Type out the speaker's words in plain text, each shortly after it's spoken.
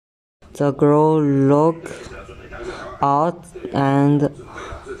The girl looked out and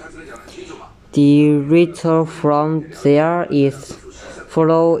directly from there is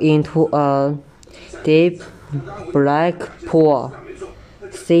fell into a deep black pool.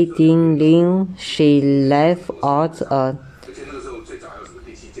 Suddenly, she let out a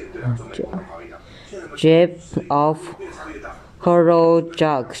jib of horror.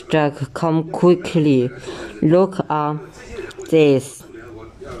 Jack, come quickly. Look at this.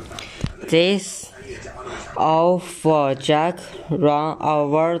 This awful. Jack ran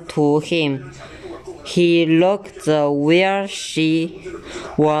over to him. He looked where she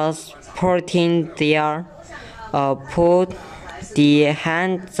was putting there. Put the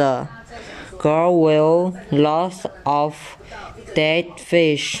hand the girl will lots of dead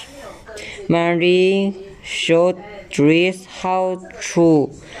fish. Mary should dress how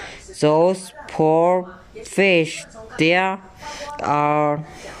true those poor fish there are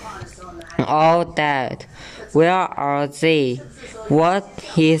all dead. Where are they? What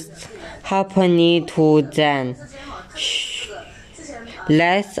is happening to them?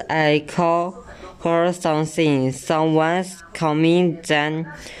 Let's I call her something. Someone's coming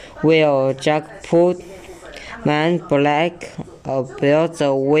then. Will Jack put man black about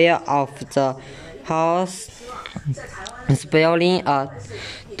the way of the house, spelling a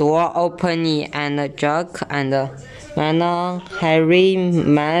door opening, and Jack and Mana Harry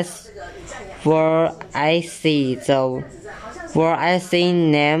mess where I see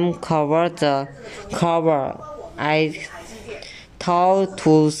name cover the cover. I thought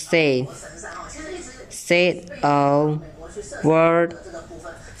to say a word,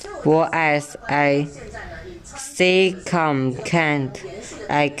 as I say can't.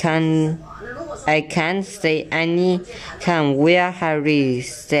 I can't say any can. Where Harry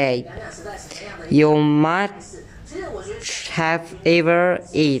said, you must have ever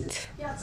eat.